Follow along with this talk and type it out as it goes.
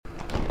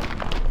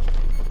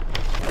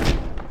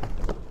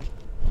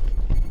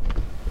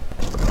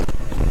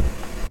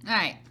All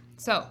right.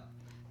 So,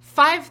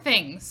 5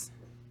 things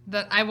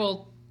that I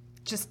will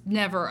just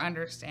never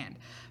understand.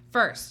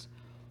 First,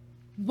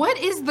 what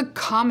is the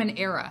common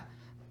era?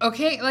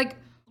 Okay, like,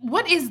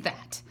 what is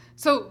that?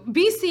 So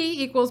BC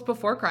equals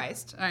before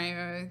Christ.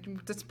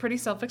 That's pretty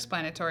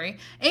self-explanatory.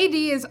 AD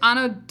is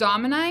Anno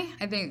Domini.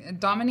 I think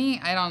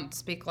Domini, I don't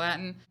speak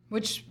Latin,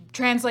 which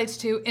translates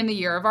to in the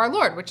year of our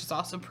Lord, which is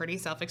also pretty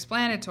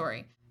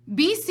self-explanatory.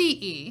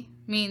 BCE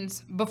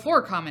means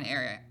before common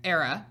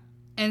era,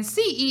 and CE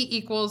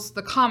equals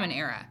the common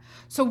era.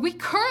 So we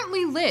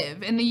currently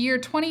live in the year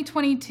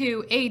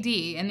 2022 AD,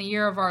 in the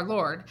year of our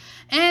Lord,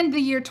 and the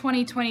year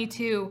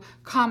 2022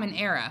 common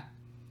era.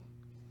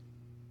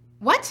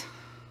 What?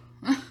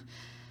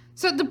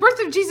 So the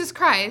birth of Jesus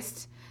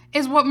Christ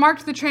is what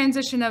marked the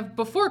transition of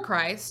before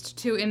Christ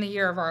to in the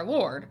year of our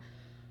Lord.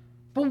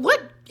 But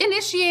what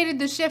initiated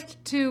the shift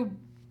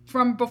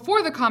from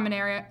before the common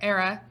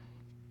era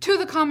to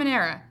the common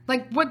era?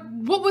 Like what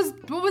was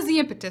the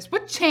impetus?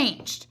 What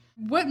changed?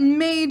 What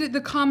made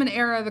the common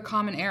era the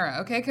common era?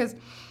 Okay, because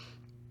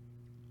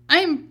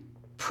I'm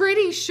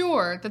pretty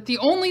sure that the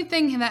only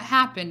thing that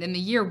happened in the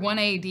year 1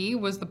 AD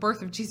was the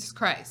birth of Jesus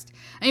Christ.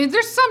 I mean,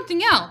 there's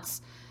something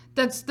else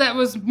that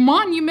was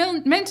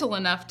monumental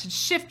enough to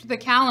shift the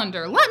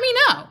calendar. Let me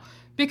know,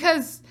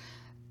 because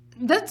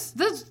that's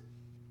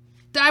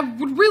I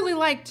would really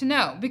like to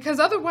know, because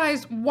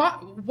otherwise,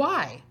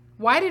 why?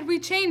 Why did we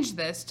change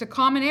this to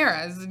common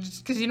era? Is it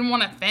just because you didn't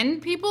want to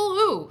offend people?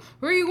 Who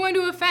are you going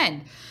to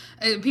offend?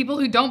 People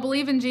who don't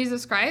believe in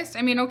Jesus Christ?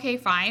 I mean, okay,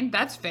 fine,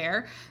 that's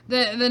fair.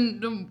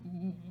 Then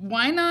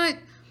why not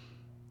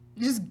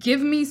just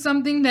give me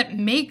something that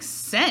makes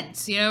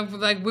sense? You know,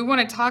 like we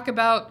want to talk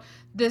about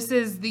this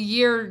is the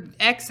year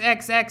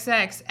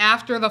XXXX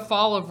after the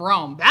fall of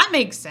Rome. That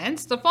makes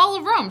sense. The fall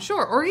of Rome,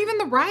 sure. Or even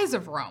the rise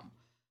of Rome.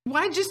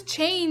 Why just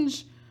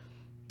change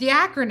the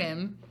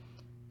acronym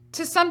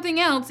to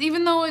something else,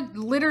 even though it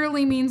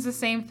literally means the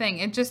same thing?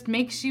 It just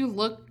makes you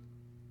look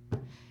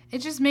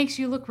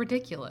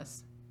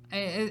ridiculous.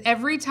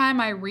 Every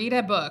time I read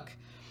a book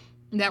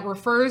that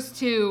refers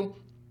to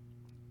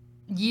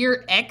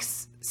year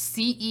X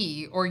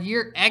CE or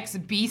year X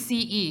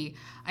BCE,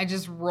 I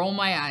just roll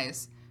my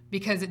eyes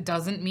because it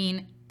doesn't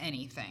mean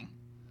anything.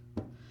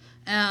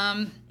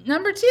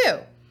 Number 2,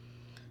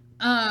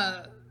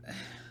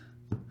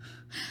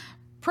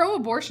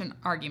 pro-abortion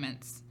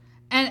arguments.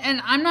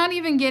 And I'm not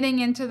even getting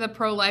into the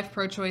pro-life,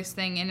 pro-choice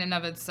thing in and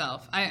of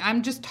itself.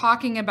 I'm just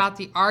talking about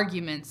the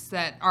arguments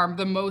that are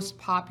the most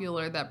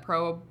popular that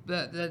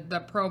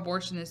the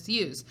pro-abortionists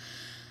use.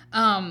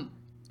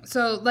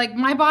 So, like,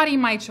 my body,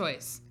 my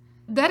choice.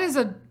 That is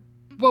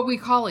what we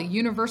call a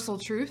universal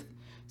truth.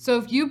 So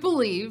if you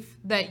believe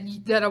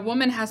that a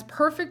woman has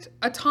perfect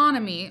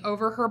autonomy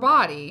over her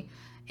body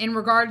in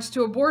regards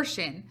to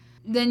abortion,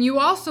 then you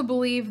also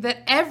believe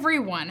that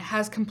everyone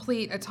has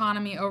complete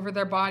autonomy over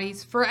their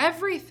bodies for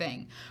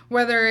everything,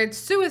 whether it's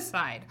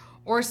suicide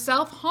or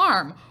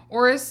self-harm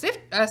or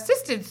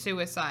assisted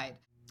suicide.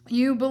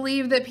 You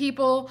believe that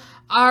people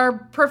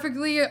are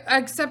perfectly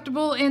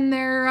acceptable in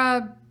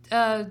their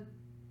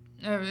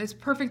is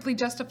perfectly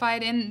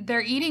justified in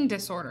their eating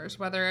disorders,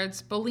 whether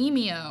it's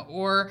bulimia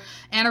or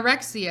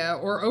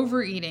anorexia or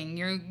overeating.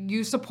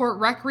 You support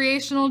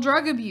recreational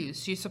drug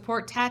abuse. You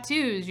support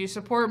tattoos. You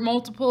support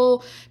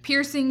multiple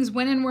piercings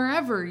when and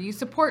wherever. You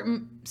support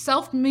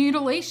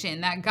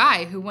self-mutilation. That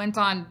guy who went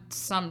on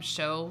some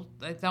show,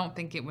 I don't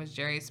think it was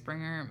Jerry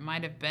Springer, it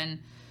might have been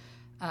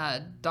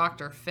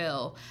Dr.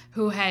 Phil,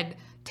 who had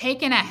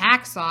taken a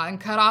hacksaw and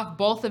cut off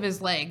both of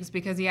his legs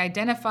because he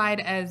identified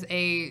as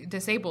a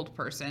disabled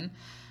person,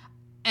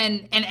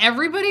 and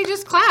everybody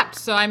just clapped.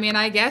 So I mean,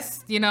 I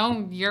guess, you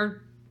know,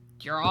 you're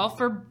all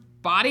for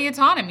body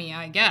autonomy,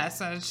 I guess.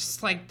 It's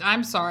just like,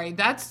 I'm sorry,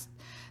 that's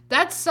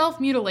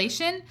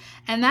self-mutilation,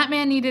 and that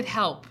man needed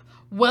help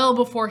well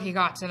before he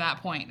got to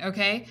that point,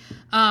 okay?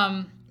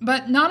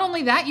 But not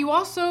only that, you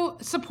also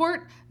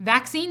support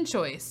vaccine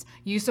choice.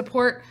 You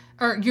support,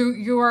 or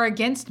you are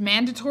against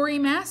mandatory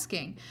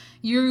masking.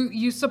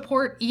 You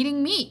support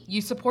eating meat.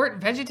 You support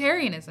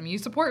vegetarianism. You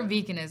support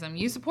veganism.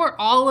 You support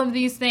all of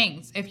these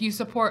things if you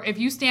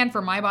stand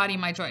for my body,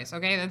 my choice,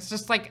 okay? That's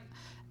just like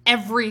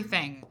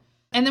everything.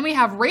 And then we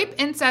have rape,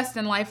 incest,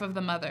 and life of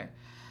the mother,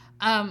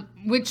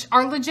 which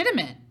are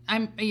legitimate.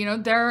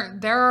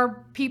 There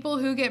are people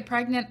who get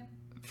pregnant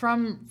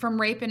from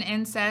rape and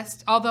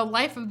incest, although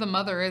life of the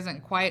mother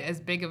isn't quite as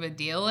big of a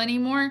deal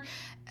anymore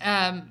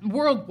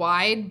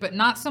worldwide, but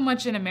not so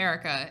much in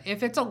America.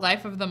 If it's a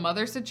life of the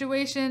mother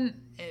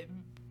situation,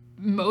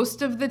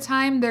 most of the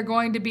time they're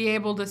going to be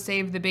able to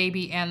save the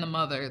baby and the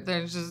mother.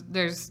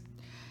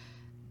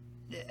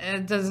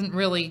 It doesn't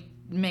really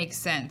make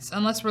sense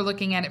unless we're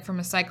looking at it from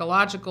a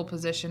psychological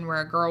position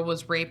where a girl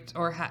was raped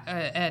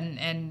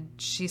and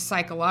she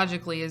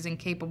psychologically is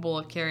incapable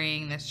of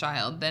carrying this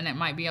child. Then it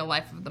might be a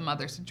life of the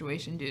mother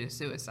situation due to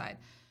suicide.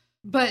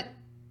 But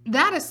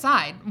that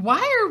aside, why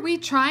are we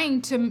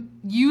trying to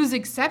use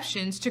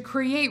exceptions to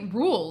create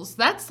rules?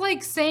 That's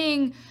like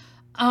saying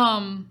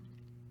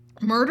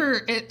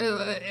murder,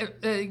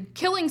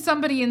 killing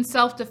somebody in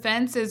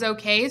self-defense is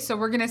okay, so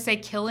we're going to say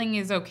killing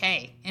is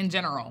okay in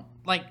general.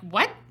 Like,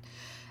 what?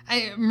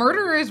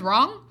 Murder is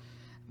wrong,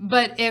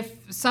 but if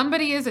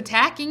somebody is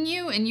attacking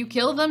you and you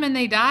kill them and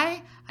they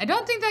die, I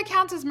don't think that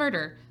counts as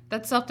murder.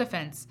 That's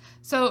self-defense.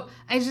 So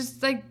I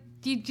just, like,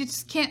 you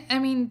just can't, I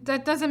mean,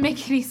 that doesn't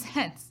make any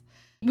sense.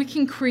 We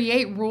can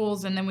create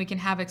rules and then we can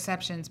have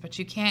exceptions, but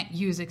you can't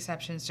use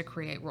exceptions to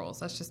create rules.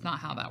 That's just not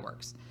how that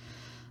works.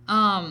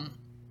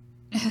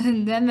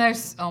 And then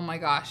there's, oh my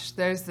gosh,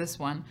 there's this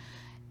one.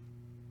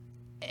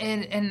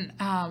 And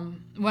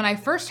when I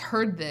first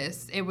heard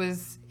this,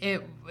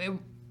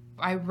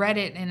 I read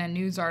it in a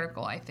news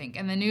article, I think.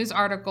 And the news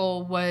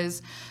article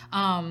was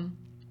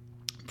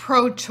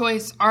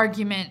pro-choice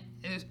argument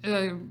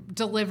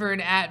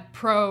delivered at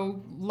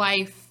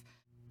pro-life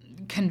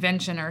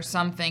convention or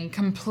something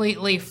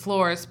completely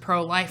floors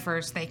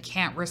pro-lifers. They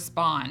can't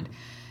respond.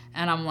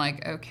 And I'm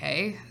like,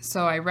 okay.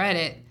 So I read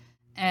it.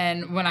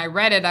 And when I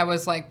read it, I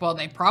was like, well,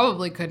 they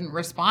probably couldn't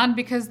respond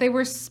because they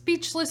were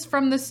speechless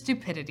from the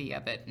stupidity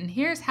of it. And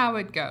here's how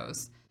it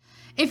goes.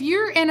 If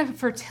you're in a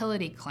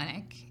fertility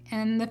clinic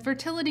and the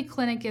fertility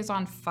clinic is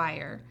on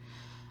fire,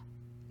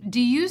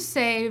 do you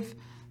save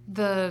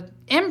the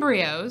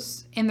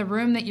embryos in the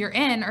room that you're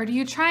in, or do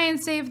you try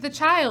and save the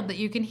child that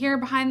you can hear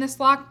behind this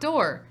locked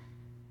door?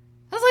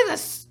 That's like the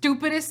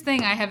stupidest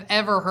thing I have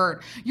ever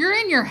heard. You're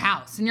in your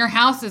house and your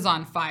house is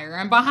on fire,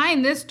 and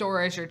behind this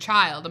door is your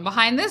child, and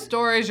behind this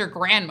door is your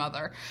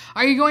grandmother.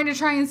 Are you going to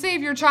try and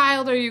save your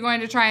child, or are you going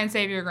to try and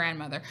save your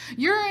grandmother?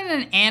 You're in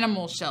an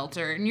animal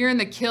shelter and you're in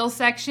the kill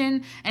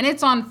section and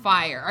it's on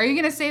fire. Are you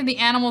going to save the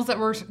animals that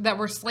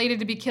were slated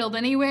to be killed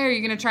anyway, or are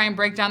you going to try and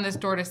break down this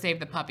door to save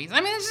the puppies?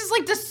 I mean, it's just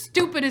like the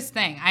stupidest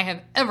thing I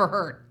have ever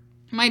heard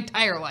in my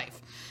entire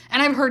life.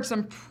 And I've heard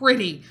some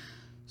pretty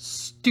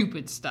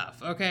stupid stuff,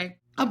 okay?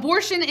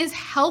 Abortion is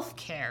health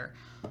care.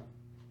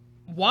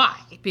 Why?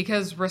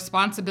 Because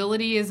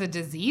responsibility is a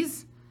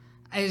disease?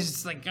 It's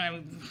just like,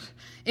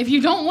 if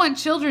you don't want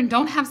children,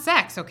 don't have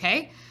sex,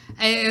 okay?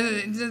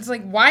 It's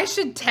like, why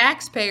should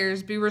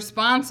taxpayers be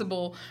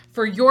responsible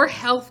for your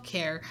health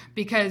care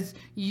because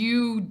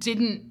you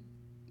didn't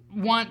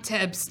want to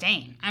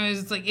abstain? I mean,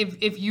 it's like,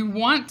 if you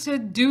want to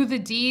do the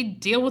deed,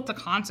 deal with the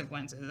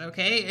consequences,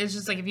 okay? It's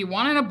just like, if you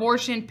want an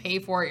abortion, pay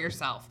for it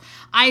yourself.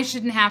 I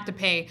shouldn't have to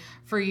pay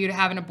for you to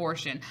have an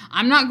abortion.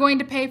 I'm not going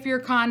to pay for your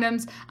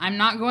condoms. I'm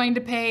not going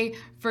to pay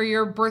for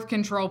your birth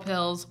control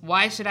pills.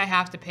 Why should I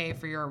have to pay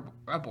for your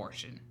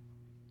abortion?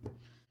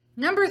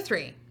 Number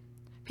 3,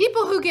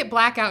 people who get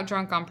blackout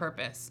drunk on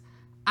purpose.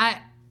 I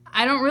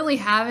don't really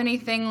have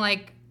anything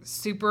like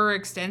super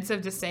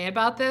extensive to say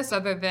about this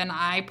other than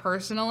I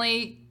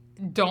personally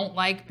don't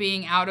like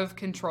being out of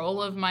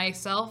control of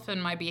myself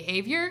and my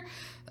behavior.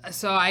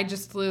 So I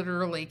just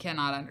literally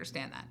cannot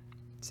understand that.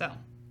 So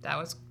that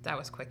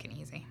was quick and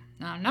easy.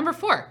 Number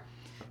 4,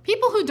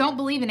 people who don't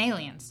believe in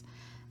aliens.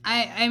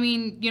 I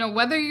mean, you know,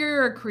 whether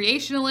you're a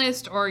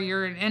creationalist or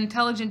you're an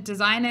intelligent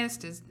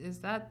designist, is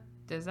that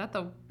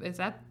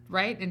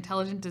right?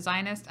 Intelligent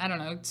designist? I don't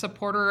know,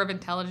 supporter of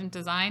intelligent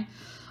design,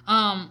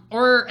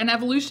 or an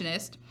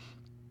evolutionist.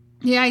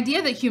 The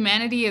idea that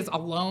humanity is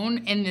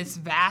alone in this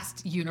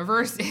vast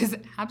universe is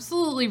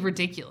absolutely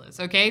ridiculous,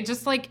 okay?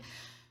 Just like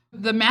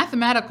the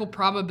mathematical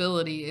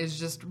probability is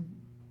just,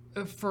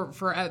 from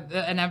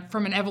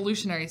an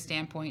evolutionary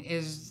standpoint,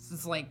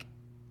 is like,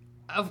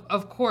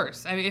 of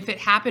course. I mean, if it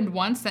happened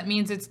once, that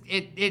means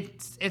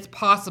it's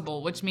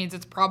possible, which means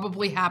it's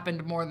probably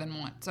happened more than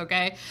once,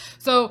 okay?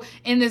 So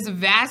in this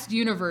vast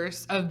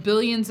universe of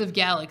billions of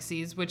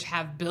galaxies, which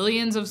have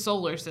billions of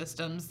solar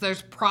systems,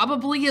 there's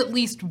probably at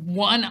least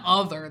one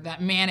other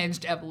that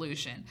managed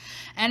evolution.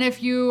 And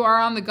if you are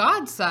on the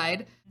God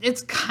side,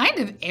 it's kind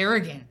of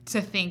arrogant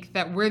to think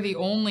that we're the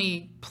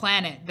only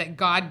planet that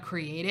God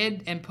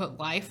created and put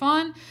life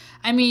on.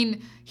 I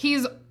mean,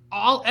 he's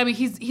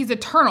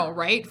eternal,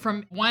 right?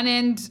 From one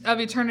end of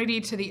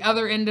eternity to the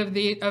other end of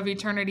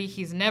eternity,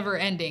 he's never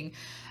ending.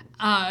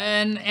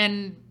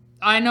 And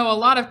I know a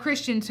lot of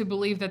Christians who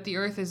believe that the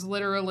earth is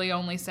literally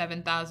only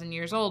 7,000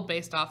 years old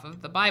based off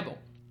of the Bible.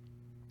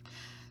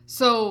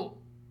 So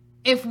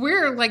if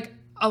we're like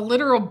a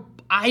literal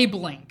eye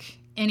blink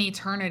in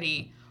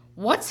eternity,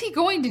 what's he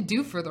going to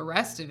do for the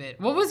rest of it?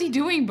 What was he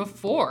doing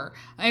before?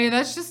 I mean,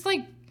 that's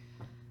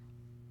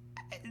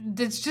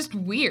just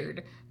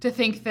weird to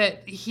think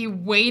that he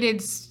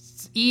waited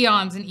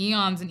eons and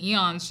eons and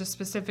eons just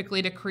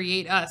specifically to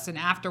create us, and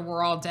after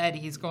we're all dead,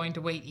 he's going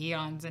to wait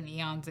eons and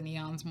eons and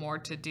eons more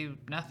to do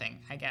nothing,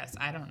 I guess.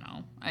 I don't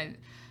know.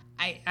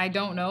 I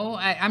don't know.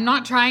 I'm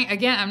not trying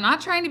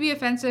to be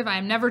offensive.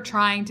 I'm never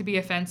trying to be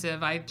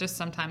offensive. I just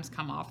sometimes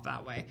come off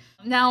that way.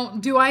 Now,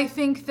 do I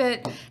think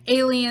that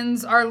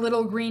aliens are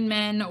little green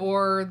men,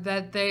 or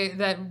that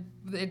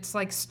it's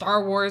like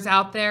Star Wars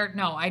out there?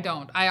 No, I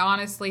don't. I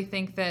honestly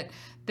think that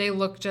they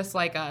look just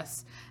like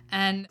us,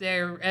 and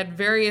they're at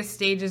various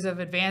stages of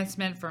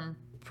advancement from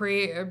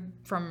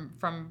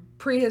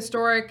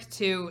prehistoric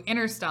to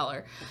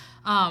interstellar.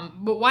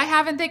 But why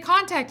haven't they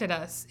contacted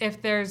us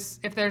if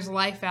there's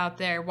life out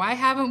there? Why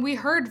haven't we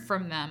heard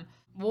from them?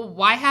 Well,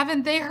 why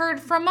haven't they heard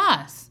from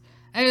us?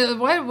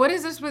 What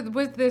is this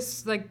with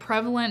this like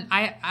prevalent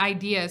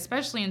idea,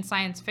 especially in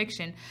science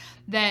fiction,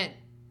 that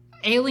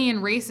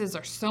alien races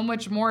are so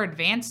much more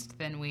advanced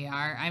than we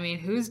are? I mean,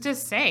 who's to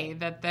say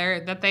that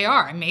they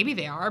are? Maybe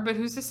they are, but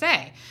who's to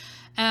say?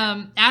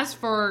 As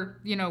for,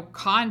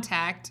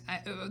 contact,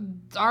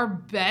 our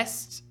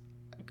best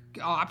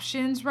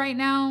options right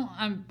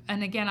now,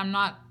 and again, I'm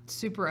not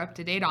super up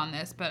to date on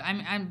this, but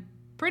I'm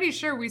pretty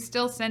sure we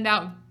still send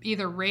out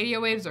either radio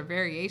waves or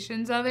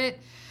variations of it.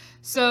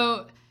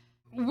 So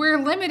we're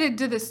limited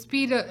to the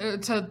speed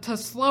to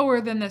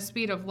slower than the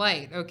speed of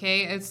light.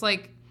 Okay, it's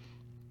like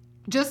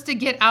just to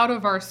get out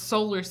of our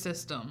solar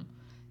system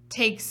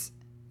takes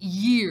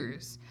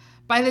years.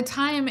 By the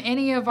time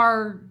any of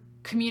our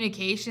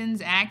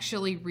communications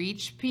actually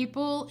reach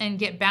people and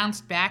get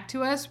bounced back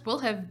to us, we'll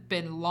have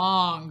been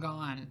long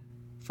gone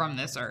from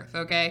this earth,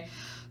 okay?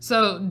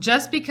 So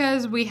just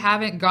because we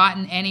haven't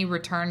gotten any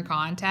return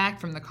contact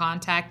from the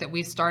contact that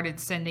we started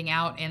sending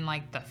out in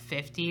like the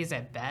 50s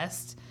at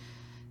best,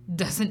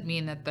 doesn't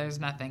mean that there's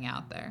nothing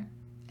out there.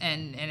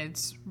 And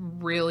it's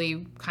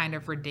really kind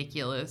of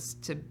ridiculous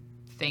to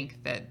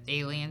think that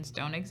aliens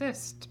don't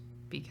exist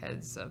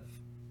because of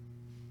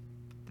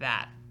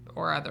that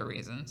or other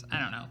reasons. I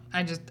don't know.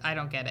 I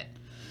don't get it.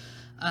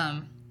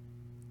 And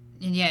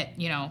yet,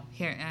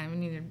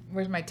 here,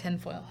 where's my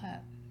tinfoil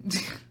hat?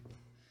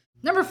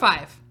 Number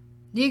 5,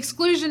 the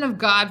exclusion of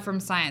God from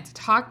science. I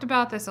talked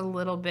about this a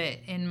little bit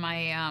in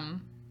my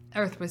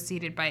Earth was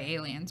seeded by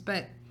aliens,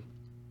 but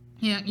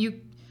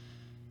you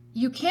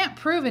can't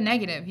prove a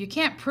negative. You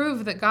can't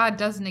prove that God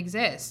doesn't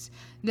exist.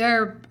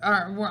 We're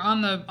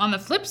on the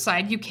flip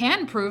side, you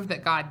can prove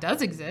that God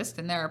does exist,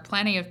 and there are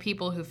plenty of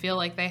people who feel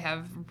like they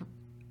have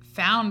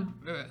found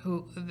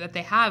that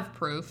they have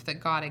proof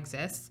that God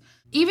exists.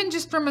 Even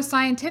just from a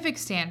scientific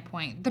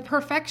standpoint, the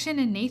perfection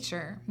in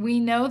nature.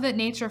 We know that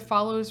nature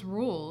follows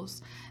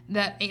rules,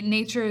 that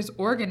nature is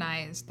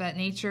organized, that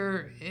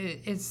nature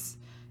is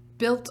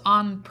built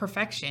on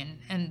perfection.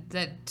 And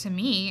that, to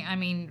me, I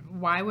mean,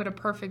 why would a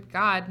perfect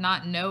God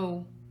not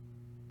know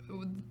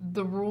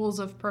the rules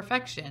of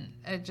perfection?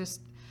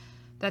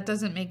 That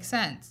doesn't make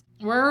sense.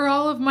 Where are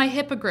all of my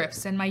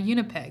hippogriffs and my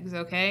unipegs,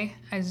 okay?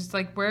 I just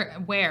like,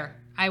 where?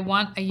 I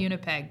want a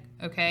unipeg,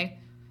 okay?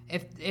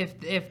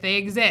 If they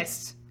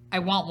exist, I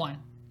want one,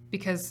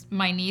 because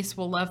my niece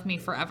will love me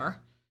forever.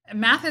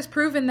 Math has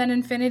proven that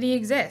infinity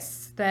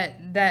exists,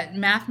 that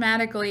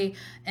mathematically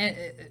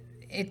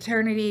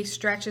eternity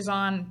stretches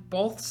on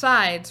both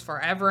sides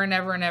forever and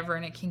ever and ever,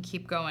 and it can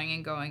keep going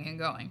and going and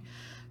going.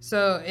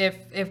 So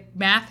if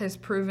math has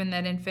proven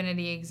that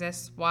infinity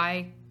exists,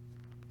 why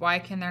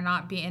can there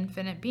not be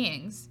infinite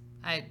beings?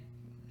 I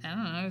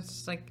don't know. It's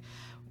just like,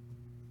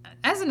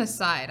 as an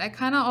aside, I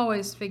kind of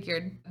always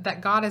figured that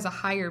God is a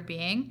higher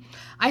being.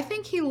 I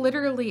think he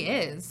literally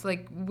is.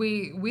 Like,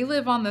 we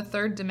live on the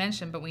third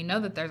dimension, but we know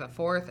that there's a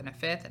fourth and a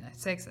fifth and a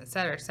sixth, et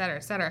cetera, et cetera,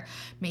 et cetera.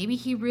 Maybe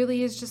he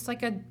really is just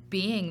like a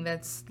being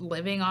that's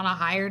living on a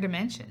higher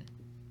dimension.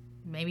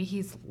 Maybe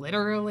he's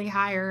literally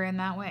higher in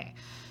that way.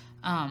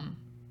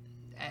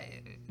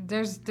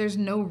 There's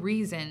no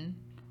reason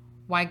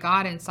why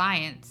God and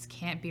science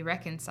can't be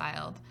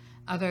reconciled,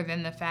 other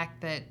than the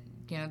fact that,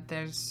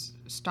 there's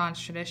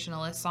staunch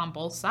traditionalists on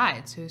both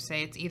sides who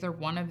say it's either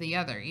one or the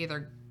other.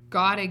 Either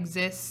God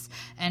exists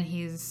and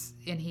he's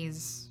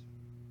it's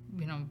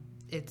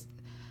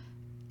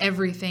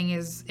everything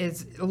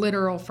is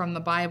literal from the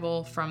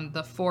Bible, from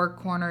the four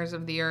corners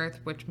of the earth,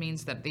 which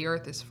means that the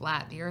earth is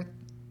flat. The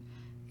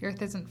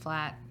earth isn't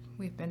flat.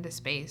 We've been to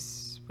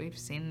space. We've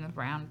seen the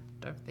round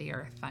of the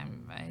earth.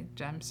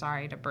 I'm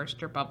sorry to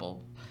burst your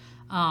bubble.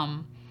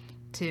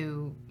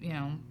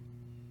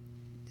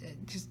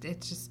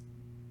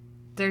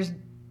 There's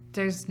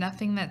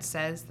nothing that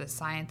says that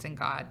science and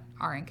God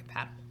are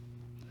incompatible.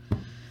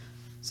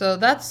 So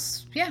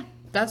that's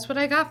what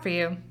I got for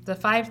you. The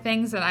 5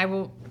 things that I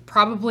will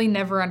probably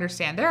never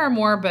understand. There are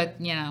more, but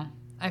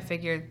I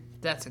figured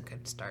that's a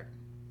good start.